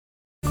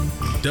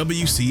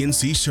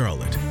WCNC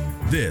Charlotte.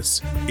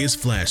 This is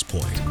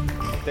Flashpoint.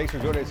 Thanks for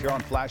joining us here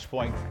on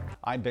Flashpoint.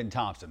 I'm Ben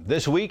Thompson.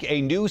 This week, a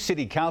new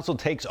city council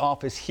takes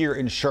office here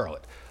in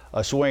Charlotte.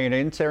 A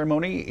swearing-in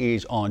ceremony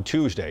is on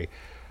Tuesday.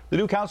 The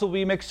new council will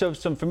be a mix of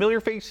some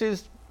familiar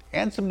faces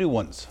and some new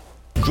ones.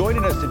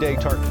 Joining us today,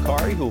 Tariq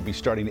Bokhari, who will be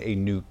starting a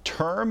new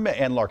term,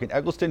 and Larkin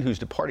Eggleston, who's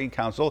departing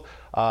council.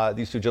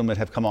 These two gentlemen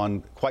have come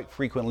on quite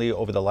frequently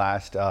over the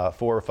last 4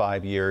 or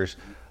 5 years,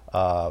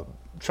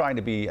 trying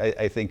to be,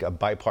 I think, a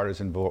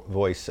bipartisan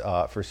voice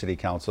for city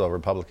council, a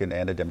Republican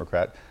and a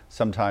Democrat,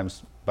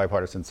 sometimes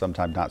bipartisan,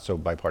 sometimes not so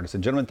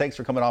bipartisan. Gentlemen, thanks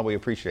for coming on. We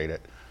appreciate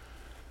it.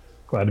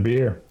 Glad to be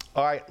here.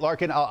 All right,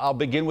 Larkin, I'll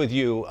begin with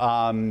you.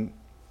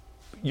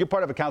 You're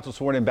part of a council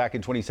sworn in back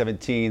in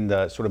 2017,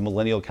 the sort of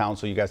millennial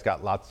council. You guys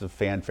got lots of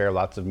fanfare,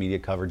 lots of media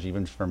coverage,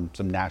 even from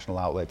some national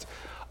outlets.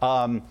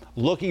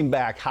 Looking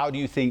back, how do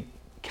you think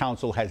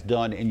council has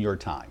done in your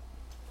time?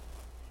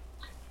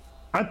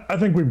 I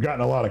think we've gotten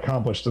a lot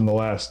accomplished in the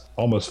last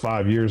almost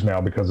 5 years now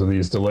because of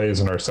these delays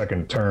in our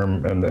second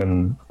term and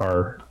then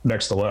our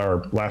last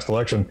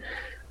election.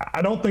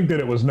 I don't think that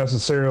it was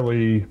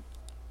necessarily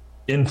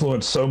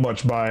influenced so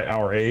much by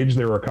our age.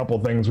 There were a couple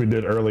of things we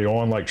did early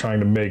on, like trying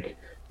to make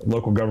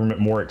local government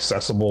more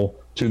accessible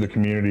to the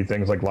community,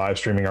 things like live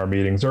streaming our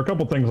meetings. There are a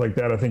couple of things like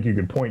that I think you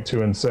could point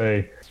to and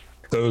say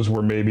those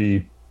were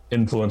maybe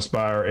influenced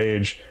by our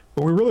age.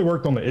 But we really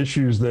worked on the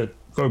issues that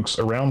folks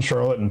around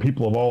Charlotte and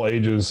people of all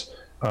ages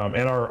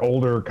and our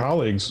older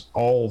colleagues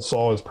all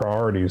saw as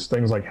priorities,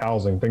 things like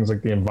housing, things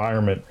like the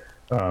environment,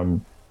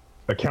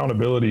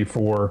 accountability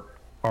for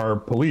our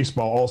police,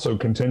 while also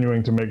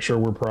continuing to make sure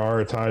we're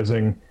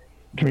prioritizing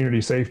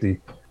community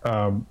safety.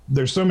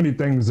 There's so many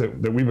things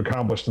that we've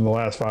accomplished in the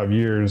last 5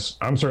 years.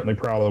 I'm certainly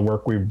proud of the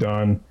work we've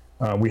done.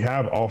 We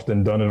have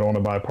often done it on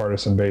a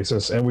bipartisan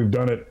basis, and we've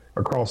done it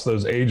across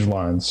those age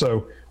lines.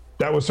 So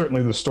that was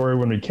certainly the story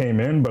when we came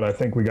in, but I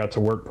think we got to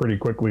work pretty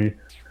quickly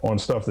on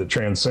stuff that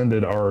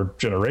transcended our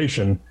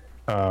generation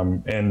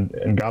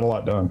and got a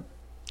lot done.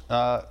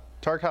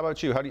 Tariq, how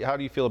about you? How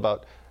do you feel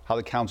about how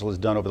the council has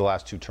done over the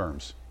last 2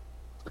 terms?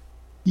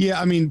 Yeah,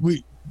 I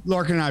mean,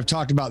 Larkin and I have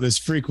talked about this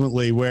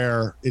frequently,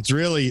 where it's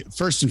really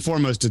first and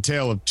foremost a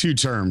tale of 2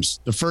 terms.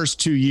 The first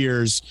 2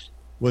 years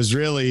was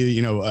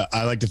really,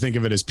 I like to think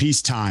of it as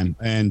peacetime.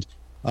 And,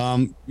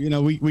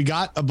 we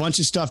got a bunch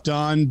of stuff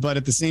done, but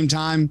at the same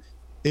time,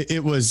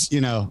 it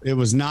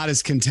was not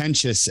as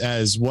contentious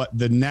as what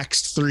the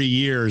next 3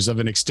 years of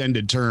an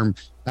extended term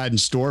had in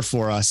store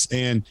for us.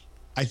 And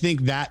I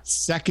think that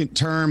second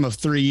term of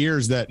 3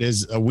 years that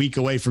is a week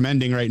away from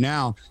ending right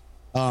now,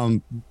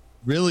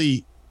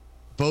 really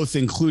both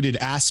included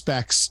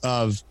aspects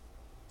of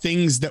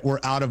things that were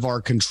out of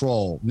our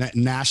control,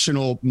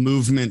 national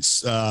movements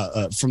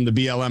from the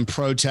BLM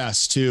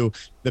protests to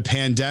the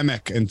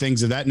pandemic and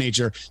things of that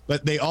nature.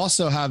 But they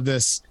also have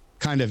this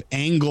kind of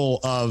angle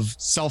of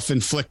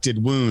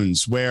self-inflicted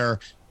wounds, where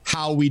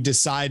how we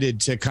decided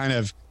to kind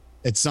of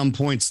at some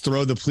points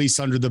throw the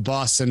police under the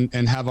bus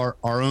and have our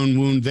own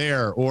wound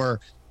there, or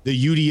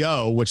the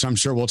UDO, which I'm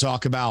sure we'll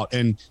talk about.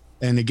 And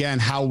again,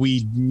 how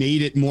we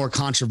made it more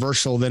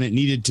controversial than it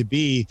needed to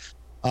be.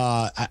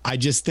 I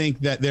just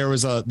think that there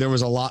was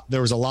a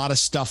lot of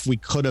stuff we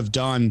could have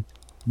done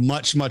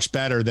much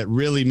better that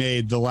really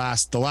made the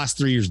last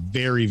 3 years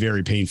very,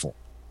 very painful.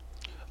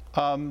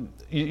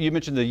 You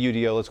mentioned the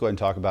UDO. Let's go ahead and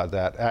talk about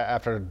that.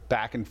 After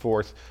back and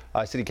forth,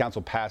 City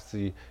Council passed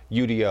the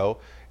UDO.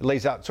 It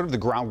lays out sort of the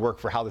groundwork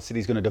for how the city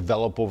is going to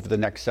develop over the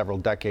next several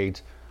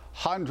decades.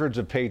 Hundreds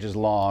of pages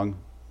long.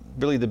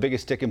 Really, the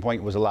biggest sticking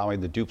point was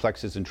allowing the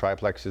duplexes and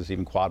triplexes,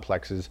 even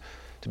quadplexes,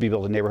 to be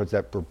built in neighborhoods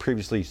that were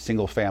previously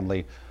single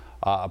family.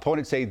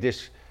 Opponents say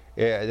that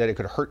it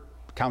could hurt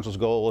council's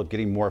goal of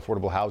getting more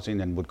affordable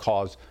housing and would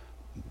cause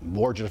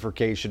more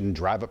gentrification,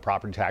 drive up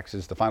property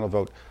taxes. The final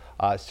vote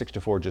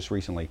 6-4 just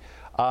recently.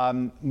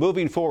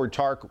 Moving forward,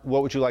 Tariq,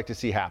 what would you like to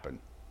see happen?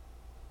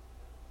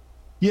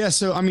 Yeah,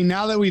 so I mean,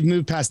 now that we've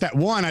moved past that,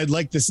 one, I'd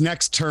like this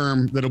next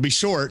term that'll be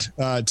short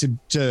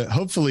to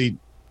hopefully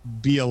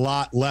be a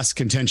lot less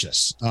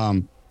contentious.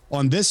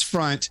 On this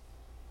front,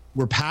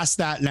 we're past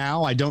that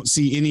now. I don't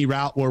see any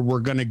route where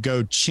we're going to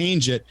go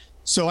change it.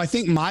 So I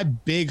think my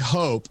big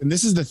hope, and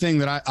this is the thing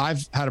that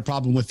I've had a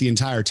problem with the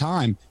entire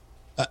time,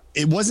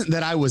 it wasn't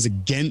that I was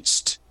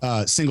against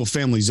single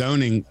family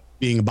zoning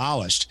being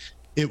abolished.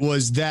 It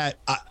was that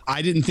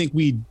I didn't think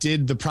we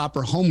did the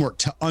proper homework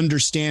to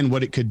understand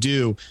what it could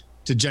do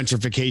to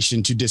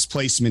gentrification, to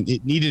displacement.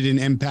 It needed an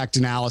impact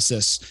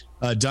analysis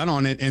done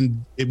on it,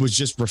 and it was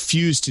just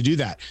refused to do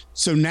that.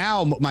 So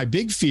now my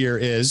big fear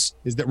is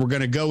that we're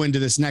going to go into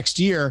this next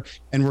year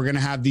and we're going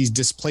to have these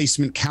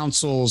displacement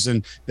councils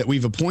and that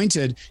we've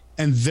appointed,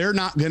 and they're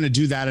not going to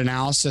do that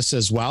analysis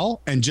as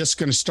well, and just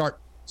going to start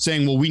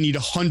saying, well, we need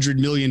 $100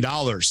 million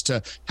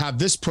to have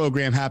this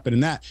program happen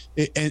and that.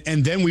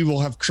 And then we will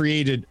have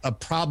created a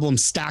problem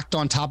stacked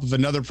on top of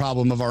another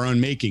problem of our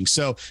own making.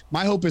 So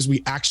my hope is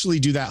we actually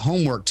do that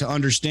homework to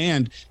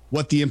understand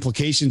what the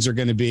implications are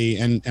going to be,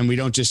 and we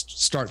don't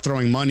just start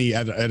throwing money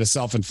at a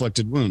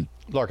self-inflicted wound.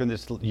 Larkin,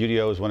 this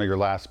UDO is one of your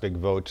last big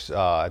votes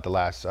at the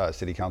last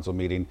city council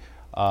meeting.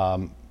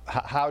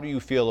 How do you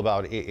feel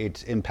about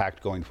its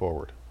impact going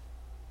forward?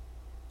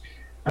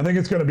 I think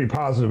it's going to be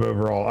positive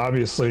overall.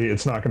 Obviously,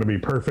 it's not going to be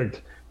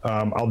perfect.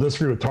 I'll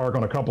disagree with Tarek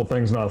on a couple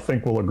things, and I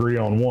think we'll agree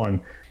on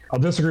one. I'll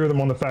disagree with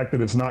him on the fact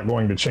that it's not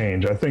going to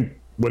change. I think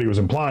what he was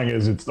implying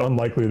is it's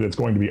unlikely that it's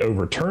going to be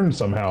overturned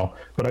somehow,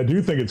 but I do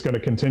think it's going to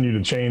continue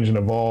to change and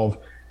evolve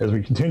as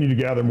we continue to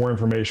gather more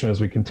information, as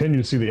we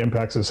continue to see the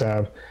impacts this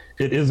have.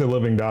 It is a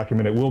living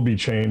document. It will be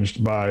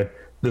changed by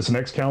this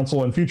next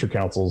council and future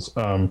councils.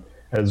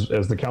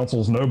 As the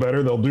councils know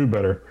better, they'll do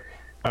better.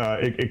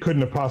 It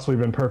couldn't have possibly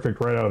been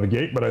perfect right out of the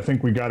gate, but I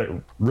think we got it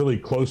really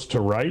close to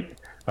right.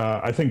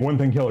 I think one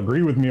thing he'll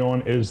agree with me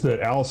on is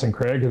that Allison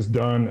Craig has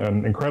done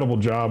an incredible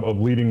job of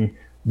leading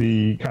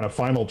the kind of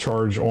final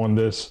charge on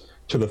this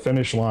to the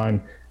finish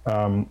line.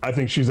 I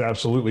think she's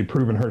absolutely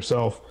proven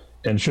herself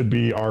and should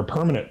be our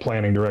permanent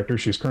planning director.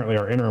 She's currently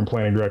our interim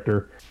planning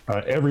director.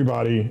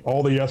 Everybody,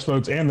 all the yes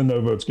votes and the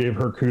no votes, gave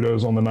her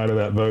kudos on the night of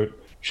that vote.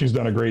 She's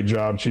done a great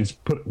job.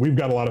 We've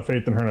got a lot of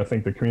faith in her, and I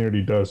think the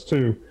community does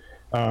too.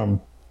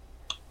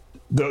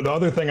 The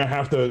other thing I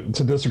have to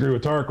disagree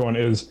with Tarek on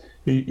is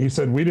he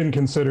said we didn't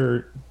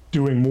consider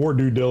doing more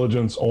due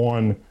diligence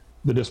on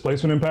the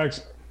displacement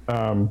impacts.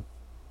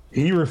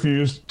 He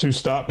refused to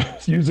stop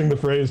using the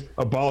phrase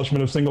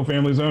abolishment of single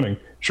family zoning.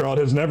 Charlotte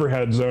has never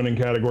had zoning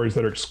categories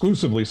that are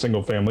exclusively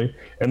single family,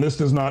 and this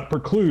does not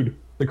preclude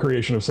the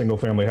creation of single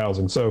family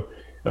housing. So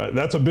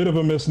that's a bit of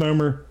a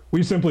misnomer.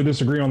 We simply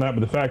disagree on that, but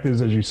the fact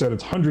is, as you said,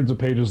 it's hundreds of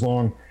pages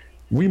long.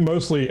 We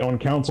mostly on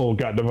council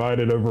got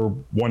divided over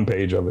one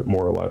page of it,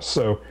 more or less.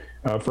 So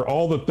for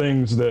all the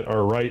things that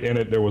are right in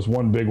it, there was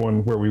one big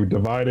one where we were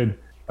divided.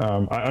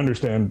 I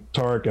understand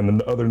Tarek and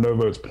the other no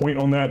votes point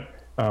on that.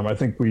 I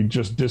think we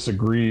just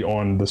disagree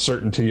on the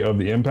certainty of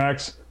the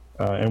impacts,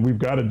 and we've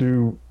got to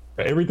do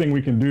everything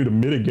we can do to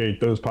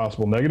mitigate those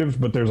possible negatives,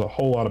 but there's a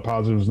whole lot of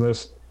positives in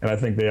this, and I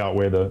think they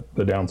outweigh the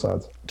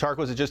downsides. Tarek,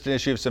 was it just an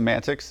issue of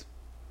semantics?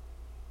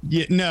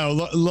 Yeah,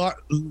 no,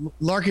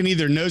 Larkin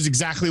either knows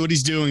exactly what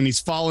he's doing and he's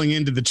falling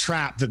into the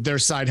trap that their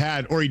side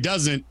had, or he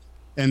doesn't,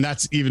 and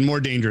that's even more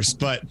dangerous.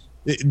 But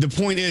the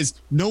point is,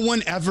 no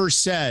one ever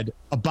said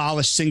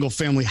abolish single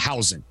family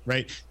housing,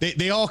 right?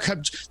 They all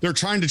they're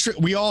trying to trick.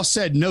 We all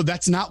said, no,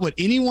 that's not what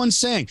anyone's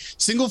saying.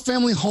 Single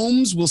family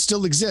homes will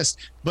still exist,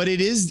 but it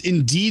is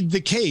indeed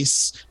the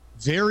case,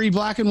 very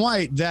black and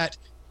white, that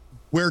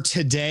where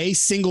today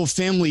single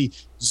family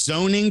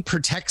zoning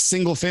protects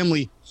single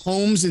family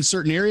homes in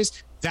certain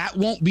areas, that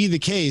won't be the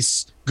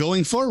case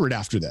going forward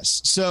after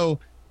this. So,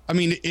 I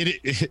mean,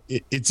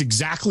 it's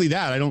exactly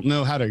that. I don't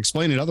know how to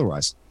explain it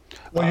otherwise.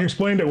 Well, you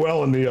explained it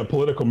well in the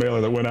political mailer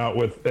that went out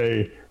with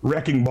a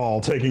wrecking ball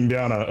taking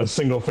down a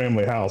single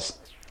family house.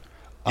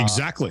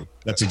 Exactly.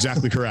 That's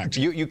exactly correct.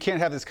 You can't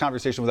have this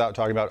conversation without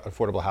talking about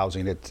affordable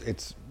housing.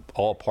 It's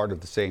all part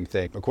of the same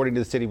thing. According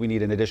to the city, we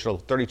need an additional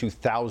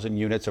 32,000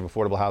 units of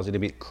affordable housing to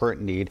meet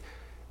current need.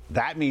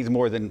 That means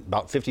more than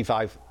about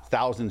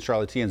 55,000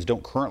 Charlotteans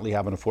don't currently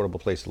have an affordable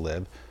place to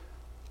live.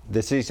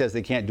 The city says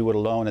they can't do it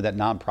alone, and that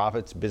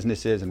nonprofits,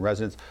 businesses, and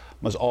residents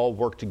must all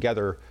work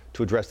together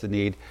to address the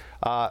need.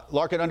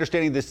 Larkin,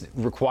 understanding this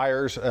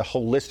requires a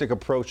holistic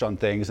approach on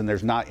things, and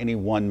there's not any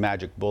one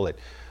magic bullet.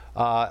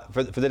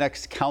 For the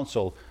next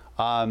council,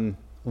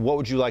 what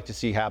would you like to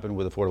see happen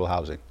with affordable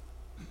housing?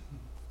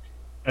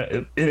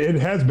 It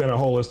has been a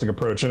holistic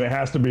approach, and it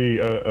has to be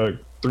a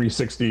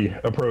 360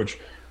 approach.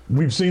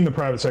 We've seen the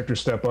private sector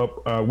step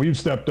up. We've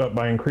stepped up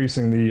by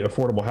increasing the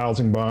affordable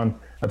housing bond.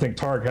 I think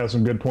Tarek has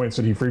some good points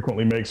that he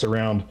frequently makes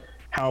around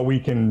how we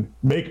can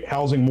make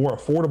housing more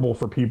affordable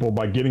for people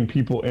by getting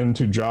people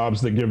into jobs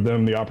that give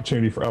them the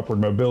opportunity for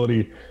upward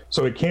mobility.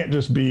 So it can't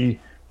just be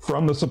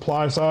from the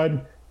supply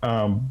side,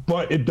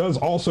 but it does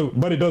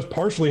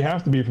partially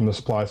have to be from the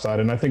supply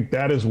side. And I think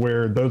that is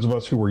where those of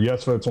us who were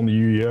yes votes on the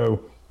UDO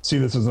see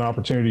this as an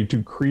opportunity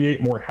to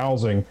create more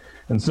housing,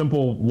 and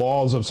simple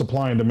laws of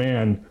supply and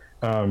demand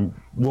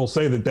will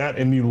say that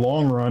in the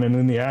long run and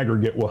in the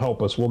aggregate will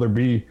help us. Will there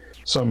be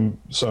some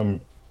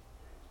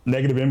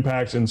negative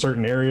impacts in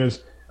certain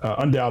areas?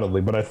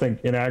 Undoubtedly, but I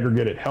think in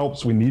aggregate it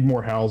helps. We need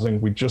more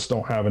housing. We just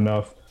don't have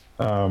enough.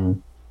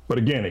 But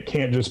again, it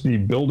can't just be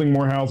building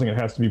more housing. It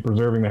has to be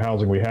preserving the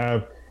housing we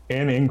have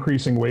and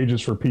increasing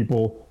wages for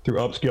people through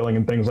upskilling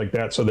and things like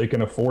that so they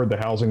can afford the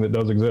housing that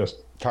does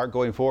exist. Tarek,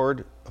 going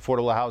forward,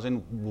 affordable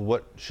housing,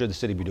 what should the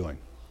city be doing?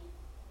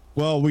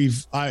 Well,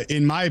 we've,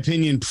 in my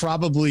opinion,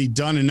 probably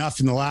done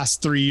enough in the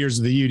last 3 years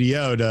of the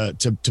UDO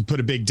to put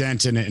a big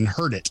dent in it and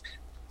hurt it.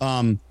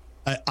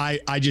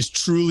 I just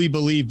truly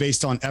believe,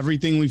 based on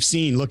everything we've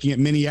seen, looking at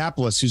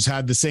Minneapolis, who's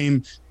had the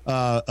same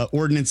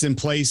ordinance in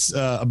place,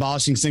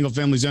 abolishing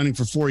single-family zoning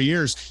for 4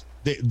 years,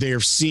 they're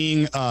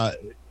seeing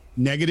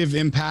negative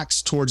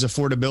impacts towards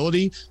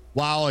affordability,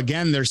 while,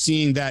 again, they're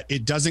seeing that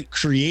it doesn't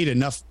create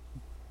enough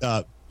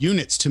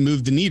units to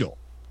move the needle.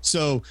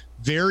 So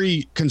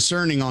very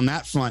concerning on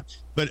that front.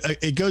 But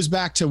it goes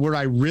back to where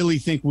I really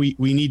think we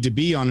need to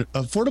be on.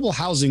 Affordable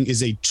housing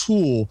is a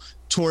tool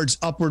towards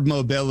upward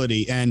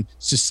mobility and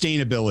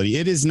sustainability.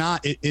 It is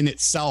not in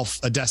itself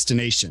a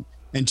destination.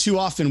 And too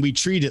often we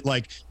treat it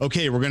like,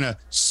 okay, we're going to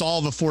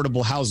solve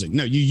affordable housing.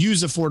 No, you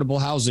use affordable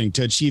housing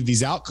to achieve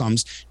these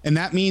outcomes. And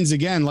that means,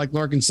 again, like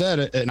Larkin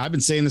said, and I've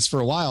been saying this for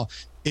a while,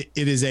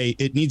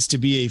 it needs to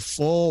be a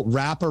full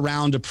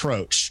wraparound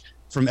approach,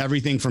 from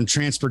everything from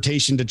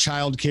transportation to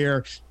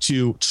childcare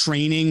to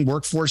training,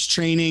 workforce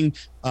training,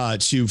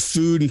 to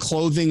food and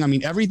clothing. I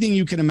mean, everything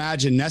you can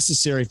imagine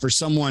necessary for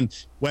someone,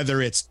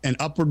 whether it's an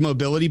upward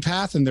mobility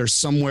path and there's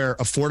somewhere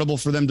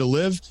affordable for them to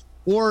live,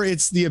 or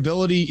it's the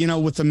ability,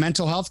 with the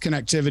mental health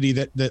connectivity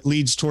that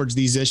leads towards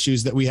these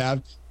issues that we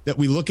have, that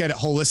we look at it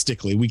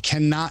holistically. We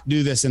cannot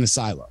do this in a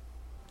silo.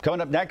 Coming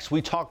up next, we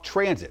talk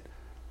transit.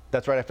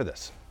 That's right after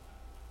this.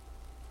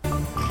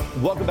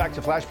 Welcome back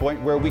to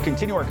Flashpoint, where we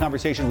continue our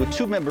conversation with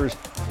two members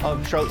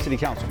of Charlotte City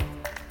Council.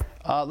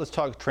 Let's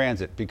talk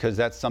transit, because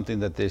that's something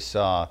that this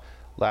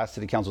last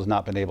City Council has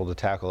not been able to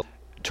tackle.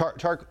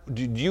 Tark,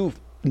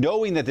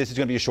 knowing that this is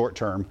going to be a short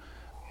term,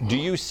 do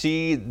you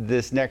see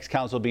this next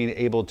council being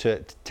able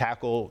to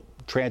tackle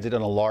transit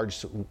in a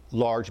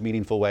large,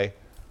 meaningful way?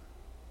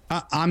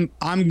 I'm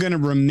going to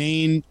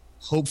remain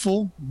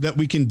hopeful that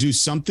we can do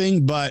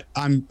something, but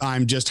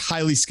I'm just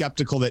highly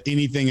skeptical that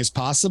anything is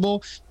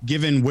possible,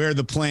 given where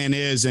the plan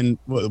is and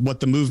what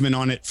the movement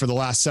on it for the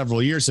last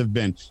several years have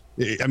been.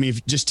 I mean,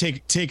 if just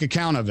take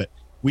account of it.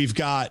 We've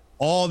got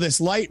all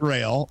this light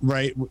rail,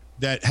 right,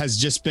 that has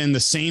just been the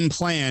same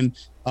plan,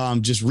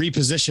 just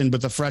repositioned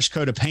with a fresh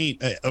coat of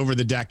paint over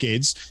the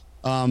decades.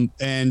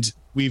 And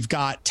we've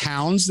got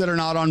towns that are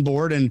not on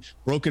board and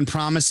broken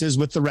promises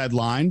with the red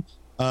line.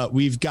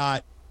 We've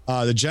got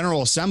the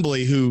General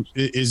Assembly, who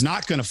is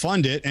not going to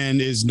fund it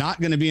and is not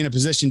going to be in a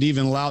position to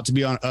even allow it to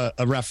be on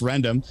a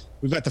referendum.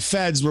 We've got the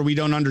feds, where we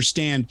don't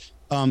understand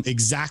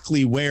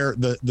exactly where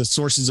the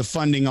sources of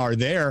funding are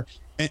there.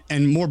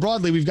 And more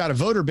broadly, we've got a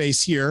voter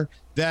base here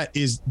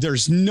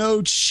there's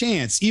no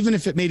chance, even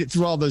if it made it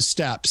through all those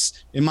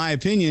steps, in my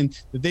opinion,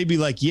 that they'd be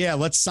like, yeah,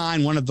 let's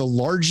sign one of the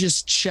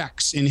largest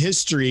checks in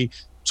history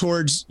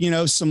towards,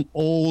 some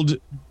old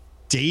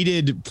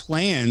dated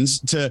plans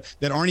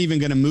that aren't even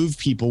going to move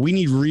people. We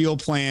need real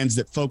plans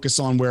that focus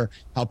on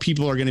how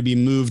people are going to be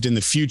moved in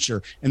the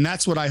future. And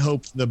that's what I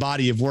hope the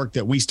body of work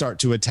that we start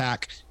to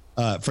attack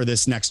for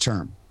this next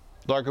term.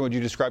 Larkin, would you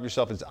describe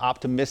yourself as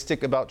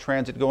optimistic about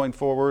transit going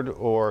forward,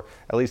 or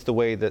at least the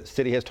way that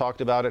city has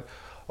talked about it?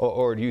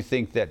 Or do you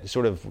think that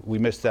sort of we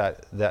missed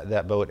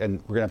that boat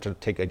and we're going to have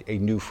to take a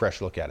new,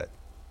 fresh look at it?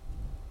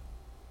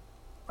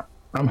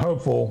 I'm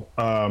hopeful,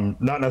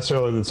 not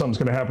necessarily that something's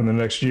going to happen the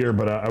next year,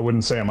 but I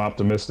wouldn't say I'm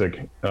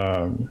optimistic.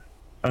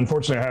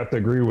 Unfortunately, I have to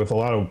agree with a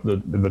lot of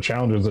the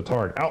challenges that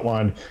Tarek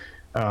outlined.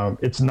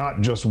 It's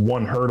not just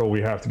one hurdle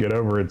we have to get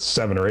over, it's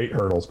 7 or 8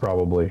 hurdles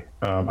probably.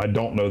 I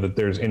don't know that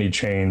there's any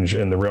change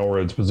in the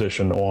railroad's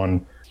position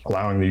on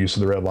allowing the use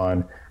of the red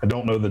line. I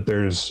don't know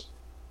that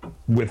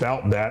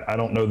without that, I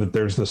don't know that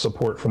there's the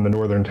support from the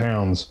northern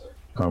towns.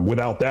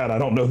 Without that, I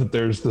don't know that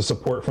there's the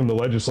support from the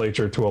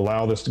legislature to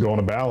allow this to go on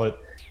a ballot.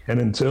 And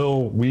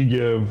until we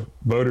give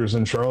voters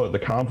in Charlotte the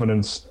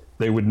confidence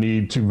they would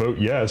need to vote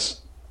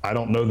yes, I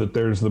don't know that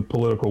there's the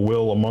political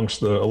will amongst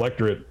the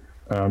electorate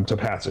to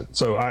pass it.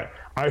 So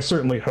I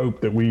certainly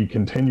hope that we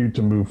continue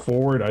to move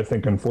forward. I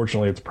think,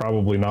 unfortunately, it's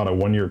probably not a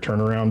 1-year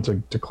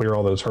turnaround to clear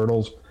all those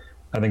hurdles.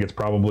 I think it's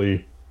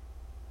probably,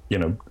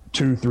 2,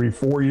 3,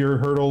 4-year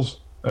hurdles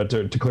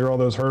to clear all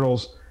those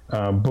hurdles.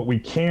 But we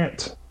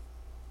can't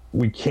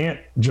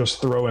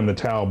just throw in the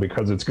towel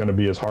because it's going to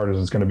be as hard as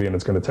it's going to be and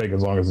it's going to take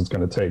as long as it's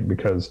going to take,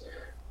 because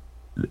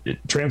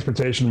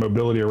transportation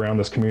mobility around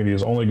this community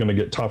is only going to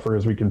get tougher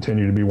as we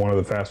continue to be one of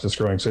the fastest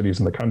growing cities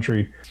in the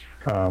country.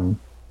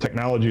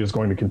 Technology is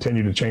going to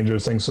continue to change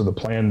those things, so the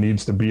plan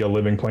needs to be a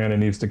living plan. It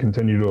needs to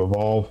continue to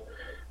evolve.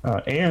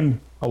 And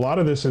a lot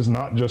of this is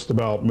not just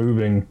about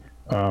moving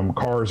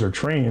cars or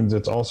trains.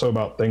 It's also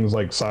about things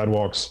like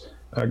sidewalks,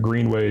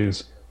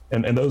 greenways,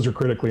 and those are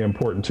critically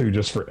important too,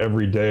 just for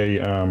everyday,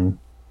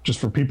 just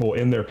for people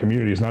in their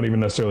communities, not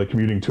even necessarily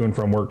commuting to and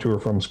from work, to or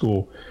from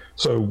school.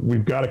 So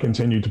we've got to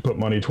continue to put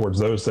money towards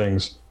those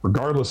things,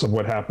 regardless of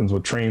what happens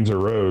with trains or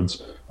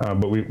roads.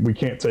 But we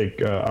can't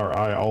take our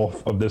eye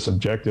off of this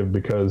objective,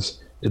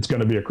 because it's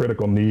going to be a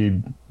critical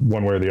need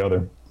one way or the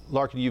other.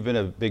 Larkin, you've been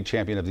a big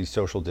champion of these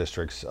social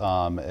districts,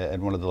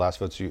 and one of the last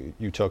votes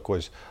you took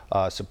was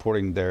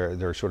supporting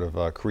their sort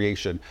of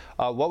creation.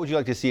 What would you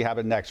like to see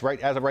happen next?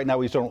 As of right now,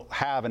 we don't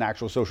have an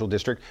actual social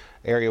district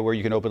area where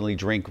you can openly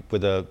drink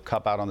with a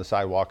cup out on the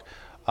sidewalk.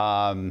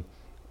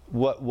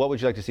 What would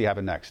you like to see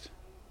happen next?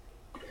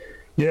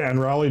 Yeah,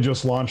 and Raleigh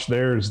just launched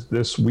theirs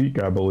this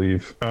week, I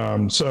believe.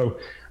 So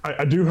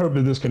I do hope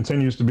that this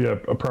continues to be a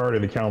priority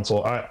of the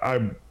council.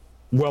 I'm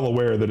well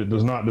aware that it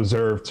does not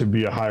deserve to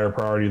be a higher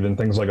priority than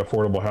things like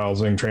affordable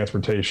housing,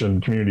 transportation,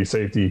 community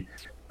safety.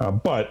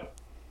 But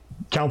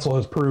council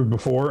has proved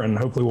before, and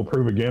hopefully will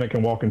prove again, it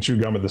can walk and chew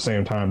gum at the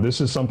same time.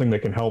 This is something that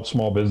can help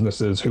small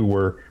businesses who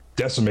were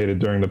decimated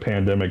during the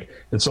pandemic.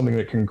 It's something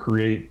that can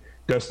create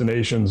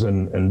destinations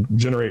and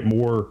generate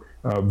more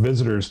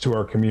visitors to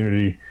our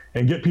community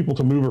and get people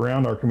to move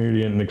around our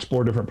community and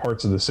explore different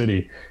parts of the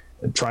city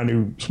and try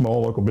new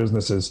small local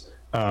businesses.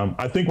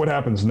 I think what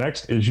happens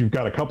next is you've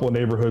got a couple of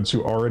neighborhoods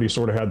who already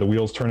sort of had the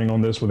wheels turning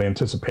on this with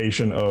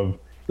anticipation of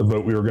the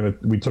vote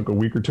we took a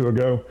week or two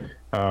ago.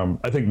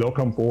 I think they'll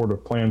come forward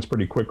with plans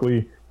pretty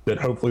quickly that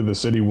hopefully the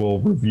city will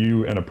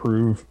review and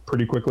approve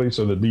pretty quickly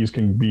so that these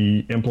can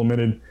be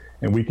implemented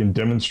and we can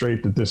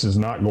demonstrate that this is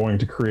not going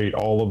to create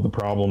all of the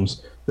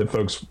problems that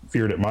folks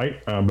feared it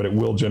might, but it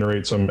will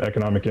generate some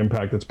economic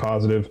impact that's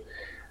positive.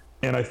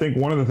 And I think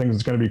one of the things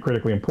that's going to be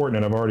critically important,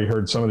 and I've already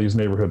heard some of these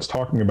neighborhoods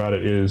talking about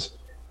it, is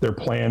their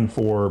plan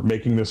for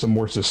making this a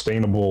more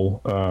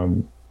sustainable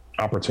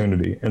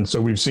opportunity. And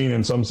so we've seen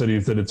in some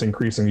cities that it's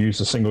increasing the use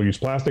of single-use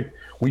plastic.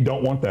 We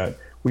don't want that.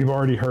 We've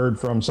already heard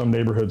from some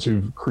neighborhoods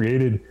who've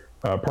created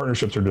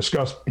partnerships or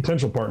discussed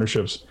potential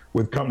partnerships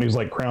with companies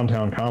like Crown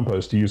Town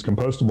Compost to use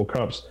compostable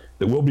cups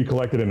that will be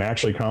collected and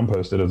actually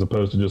composted as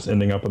opposed to just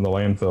ending up in the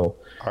landfill.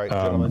 All right,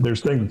 gentlemen.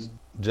 There's things.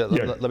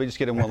 Let me just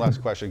get in one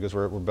last question because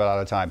we're about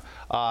out of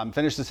time.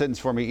 Finish the sentence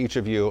for me, each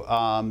of you.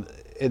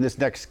 In this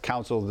next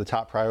council, the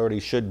top priority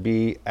should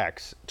be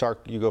X.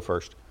 Tark, you go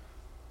first.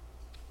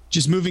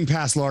 Just moving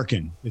past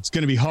Larkin. It's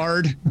going to be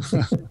hard.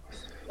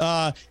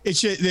 It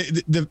should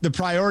the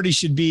priority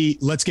should be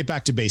let's get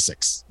back to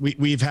basics.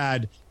 We've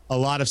had a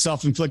lot of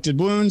self-inflicted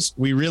wounds.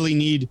 We really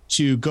need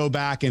to go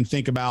back and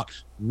think about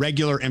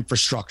regular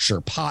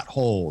infrastructure,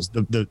 potholes,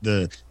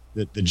 the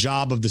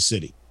job of the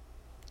city.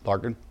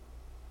 Larkin?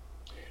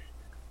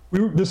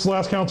 This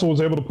last council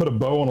was able to put a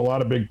bow on a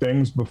lot of big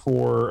things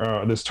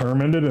before this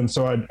term ended. And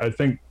so I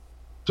think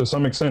to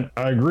some extent,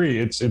 I agree.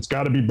 It's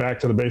got to be back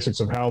to the basics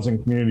of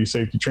housing, community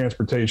safety,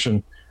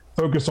 transportation,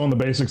 focus on the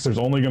basics. There's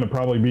only going to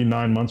probably be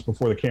 9 months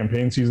before the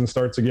campaign season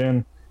starts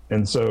again.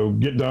 And so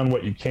get done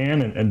what you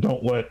can and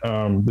don't let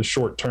the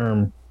short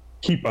term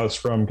keep us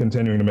from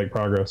continuing to make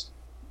progress.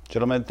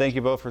 Gentlemen, thank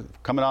you both for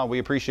coming on. We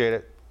appreciate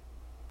it.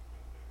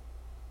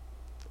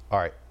 All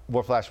right,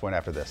 more Flashpoint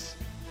after this.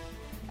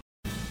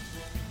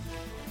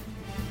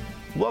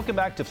 Welcome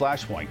back to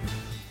Flashpoint.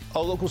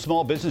 A local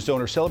small business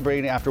owner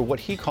celebrating after what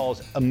he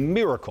calls a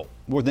miracle.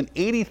 More than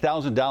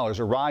 $80,000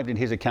 arrived in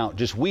his account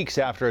just weeks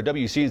after a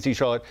WCNC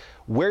Charlotte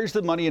Where's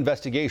the Money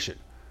investigation.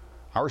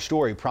 Our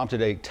story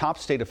prompted a top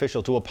state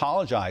official to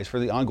apologize for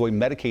the ongoing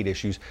Medicaid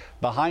issues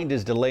behind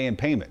his delay in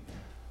payment.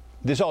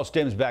 This all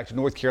stems back to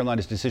North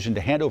Carolina's decision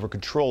to hand over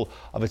control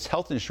of its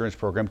health insurance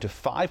program to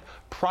 5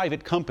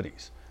 private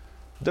companies.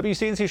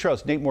 WCNC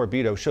Charlotte's Nate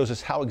Morabito shows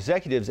us how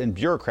executives and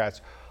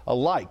bureaucrats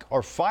alike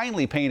are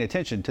finally paying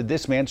attention to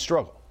this man's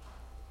struggle.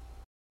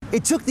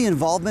 It took the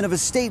involvement of a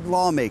state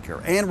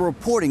lawmaker and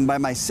reporting by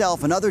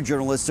myself and other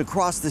journalists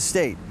across the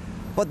state.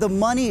 But the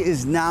money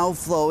is now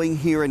flowing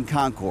here in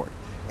Concord.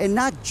 And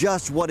not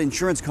just what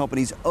insurance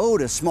companies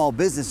owed a small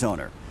business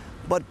owner,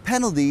 but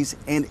penalties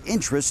and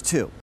interest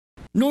too.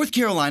 North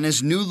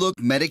Carolina's New Look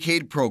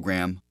Medicaid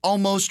program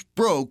almost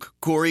broke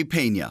Corey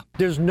Pena.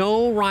 There's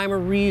no rhyme or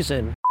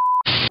reason.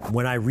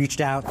 When I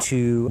reached out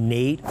to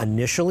Nate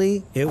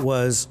initially, it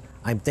was,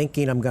 I'm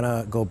thinking I'm going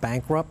to go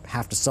bankrupt,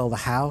 have to sell the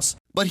house.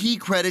 But he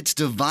credits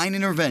divine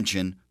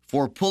intervention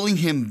for pulling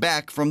him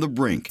back from the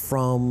brink.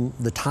 From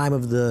the time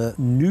of the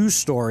news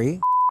story,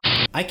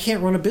 I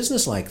can't run a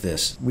business like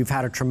this. We've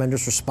had a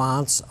tremendous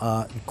response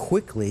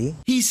quickly.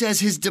 He says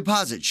his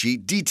deposit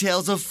sheet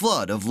details a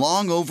flood of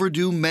long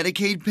overdue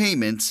Medicaid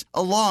payments,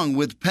 along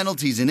with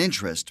penalties and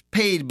interest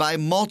paid by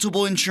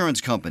multiple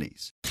insurance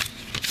companies.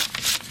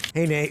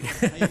 Hey, Nate.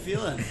 How you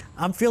feeling?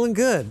 I'm feeling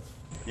good.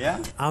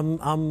 Yeah?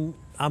 I'm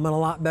in a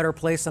lot better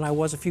place than I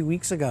was a few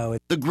weeks ago.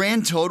 The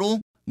grand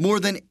total, more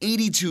than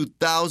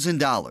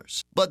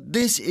 $82,000. But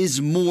this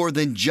is more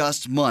than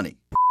just money.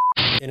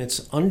 And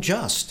it's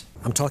unjust.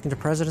 I'm talking to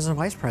presidents and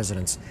vice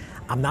presidents.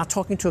 I'm not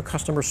talking to a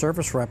customer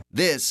service rep.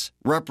 This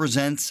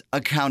represents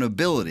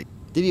accountability.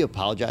 Did he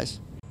apologize?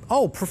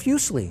 Oh,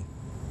 profusely.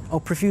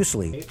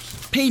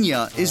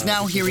 Pena is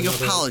now hearing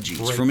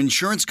apologies from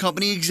insurance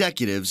company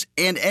executives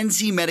and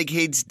NC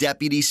Medicaid's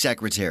deputy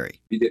secretary.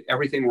 We did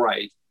everything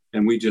right,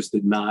 and we just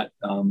did not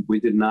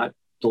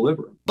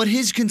deliver. But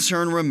his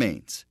concern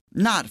remains,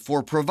 not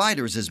for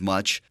providers as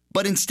much,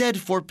 but instead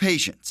for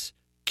patients,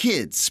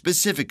 kids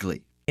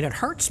specifically. And it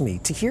hurts me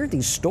to hear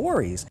these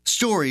stories.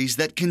 Stories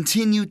that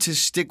continue to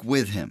stick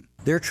with him.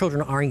 Their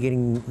children aren't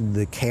getting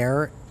the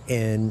care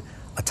in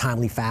a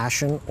timely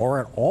fashion or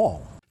at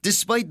all.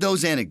 Despite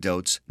those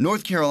anecdotes,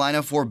 North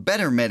Carolina for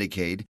Better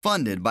Medicaid,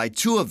 funded by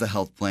 2 of the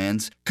health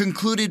plans,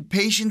 concluded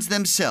patients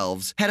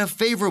themselves had a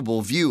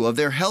favorable view of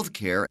their health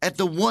care at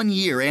the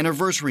 1-year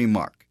anniversary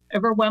mark.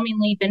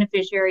 Overwhelmingly,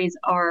 beneficiaries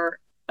are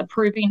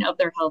approving of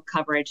their health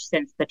coverage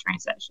since the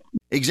transition.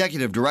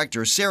 Executive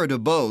Director Sarah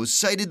DuBose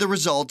cited the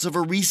results of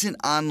a recent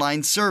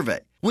online survey,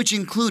 which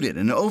included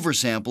an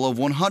oversample of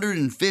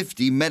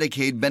 150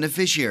 Medicaid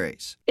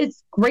beneficiaries.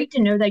 It's great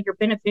to know that your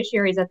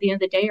beneficiaries at the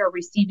end of the day are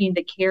receiving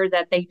the care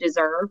that they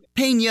deserve.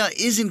 Pena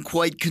isn't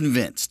quite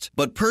convinced,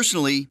 but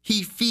personally,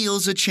 he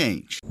feels a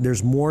change.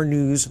 There's more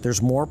news,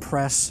 there's more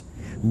press.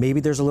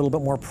 Maybe there's a little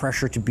bit more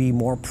pressure to be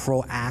more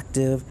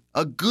proactive.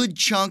 A good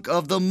chunk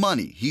of the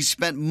money he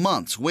spent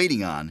months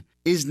waiting on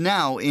is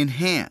now in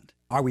hand.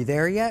 Are we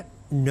there yet?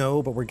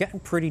 No, but we're getting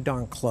pretty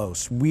darn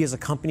close. We as a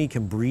company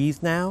can breathe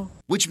now.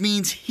 Which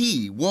means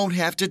he won't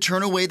have to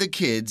turn away the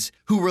kids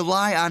who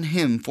rely on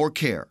him for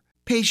care.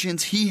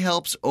 Patients he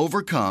helps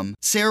overcome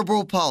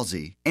cerebral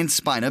palsy and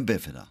spina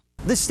bifida.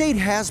 The state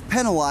has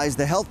penalized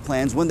the health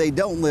plans when they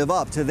don't live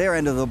up to their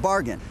end of the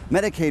bargain.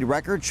 Medicaid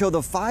records show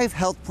the 5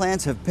 health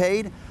plans have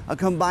paid a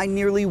combined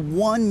nearly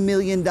 $1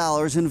 million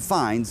in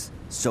fines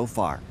so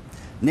far.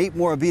 Nate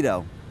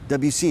Morabito,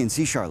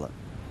 WCNC Charlotte.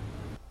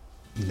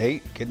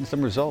 Nate, getting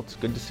some results.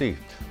 Good to see.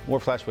 More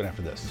Flashpoint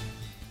after this.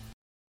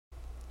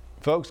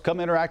 Folks, come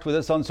interact with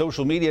us on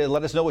social media.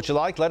 Let us know what you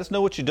like. Let us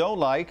know what you don't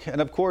like.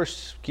 And of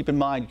course, keep in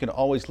mind, you can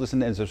always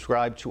listen and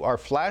subscribe to our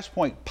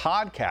Flashpoint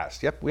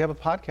podcast. Yep, we have a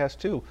podcast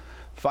too.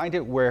 Find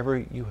it wherever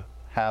you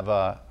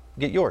have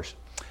get yours.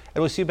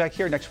 And we'll see you back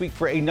here next week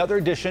for another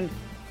edition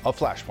of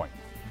Flashpoint.